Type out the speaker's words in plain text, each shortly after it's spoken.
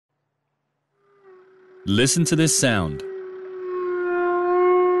Listen to this sound.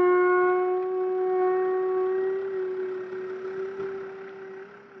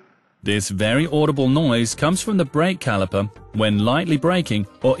 This very audible noise comes from the brake caliper when lightly braking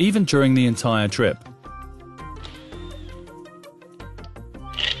or even during the entire trip.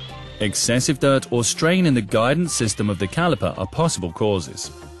 Excessive dirt or strain in the guidance system of the caliper are possible causes.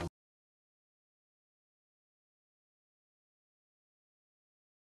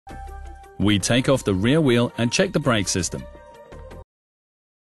 We take off the rear wheel and check the brake system.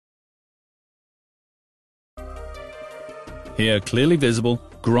 Here, clearly visible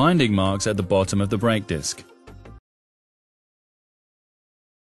grinding marks at the bottom of the brake disc.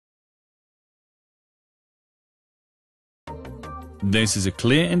 This is a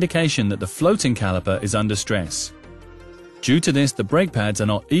clear indication that the floating caliper is under stress. Due to this, the brake pads are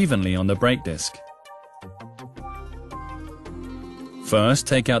not evenly on the brake disc. First,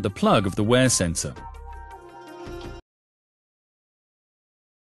 take out the plug of the wear sensor.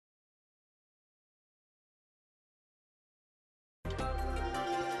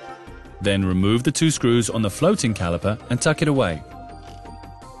 Then remove the two screws on the floating caliper and tuck it away.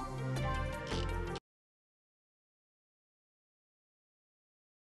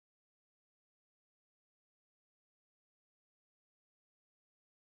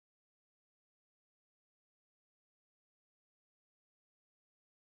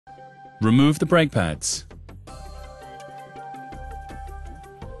 Remove the brake pads.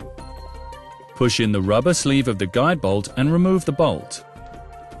 Push in the rubber sleeve of the guide bolt and remove the bolt.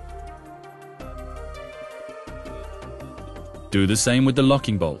 Do the same with the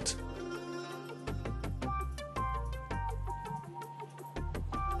locking bolt.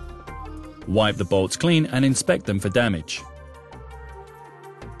 Wipe the bolts clean and inspect them for damage.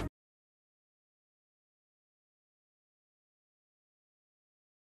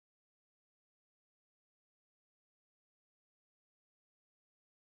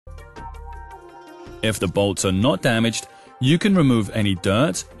 If the bolts are not damaged, you can remove any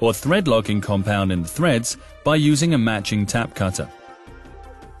dirt or thread locking compound in the threads by using a matching tap cutter.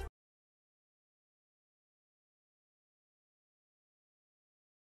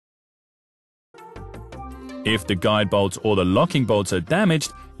 If the guide bolts or the locking bolts are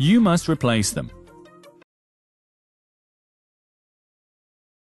damaged, you must replace them.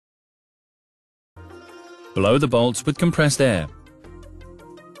 Blow the bolts with compressed air.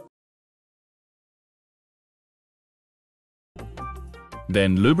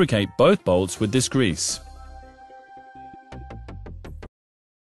 Then lubricate both bolts with this grease.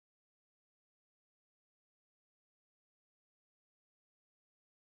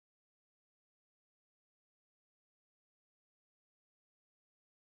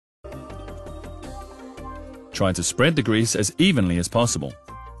 Try to spread the grease as evenly as possible.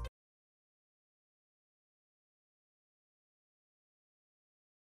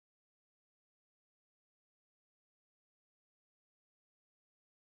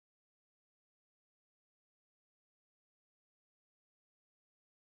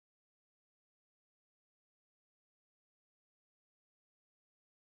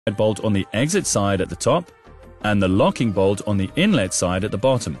 Bolt on the exit side at the top and the locking bolt on the inlet side at the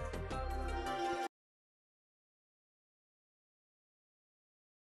bottom.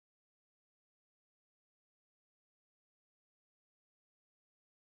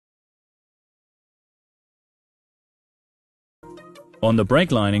 On the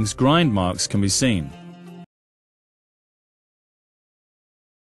brake linings, grind marks can be seen.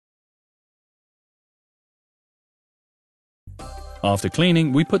 After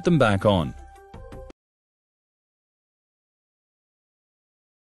cleaning, we put them back on.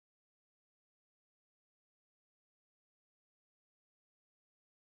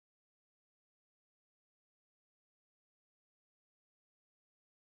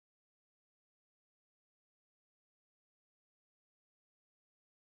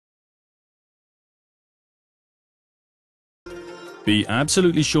 Be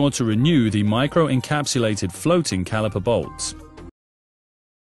absolutely sure to renew the micro-encapsulated floating caliper bolts.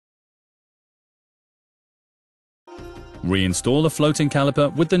 Reinstall the floating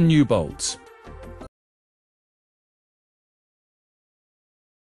caliper with the new bolts.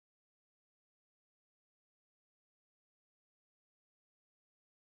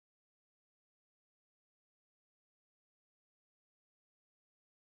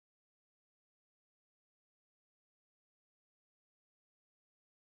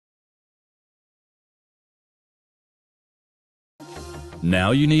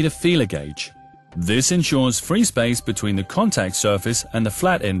 Now you need a feeler gauge. This ensures free space between the contact surface and the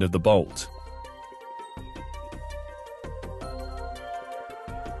flat end of the bolt.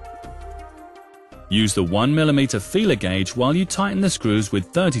 Use the 1mm feeler gauge while you tighten the screws with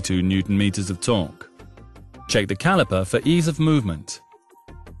 32 Nm of torque. Check the caliper for ease of movement.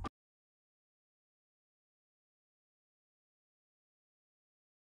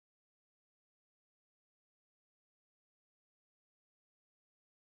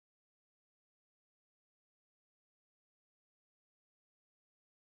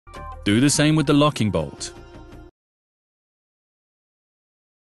 Do the same with the locking bolt.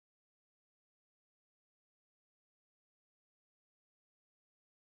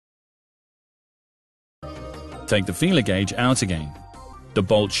 Take the feeler gauge out again. The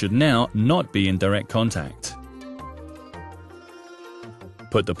bolt should now not be in direct contact.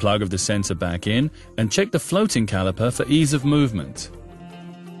 Put the plug of the sensor back in and check the floating caliper for ease of movement.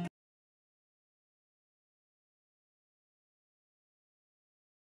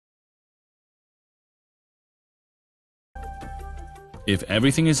 If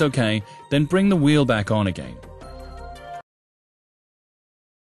everything is okay, then bring the wheel back on again.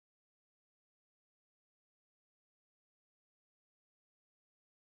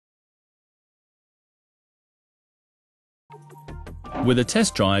 With a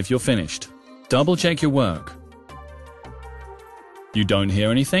test drive, you're finished. Double check your work. You don't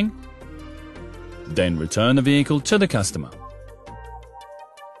hear anything? Then return the vehicle to the customer.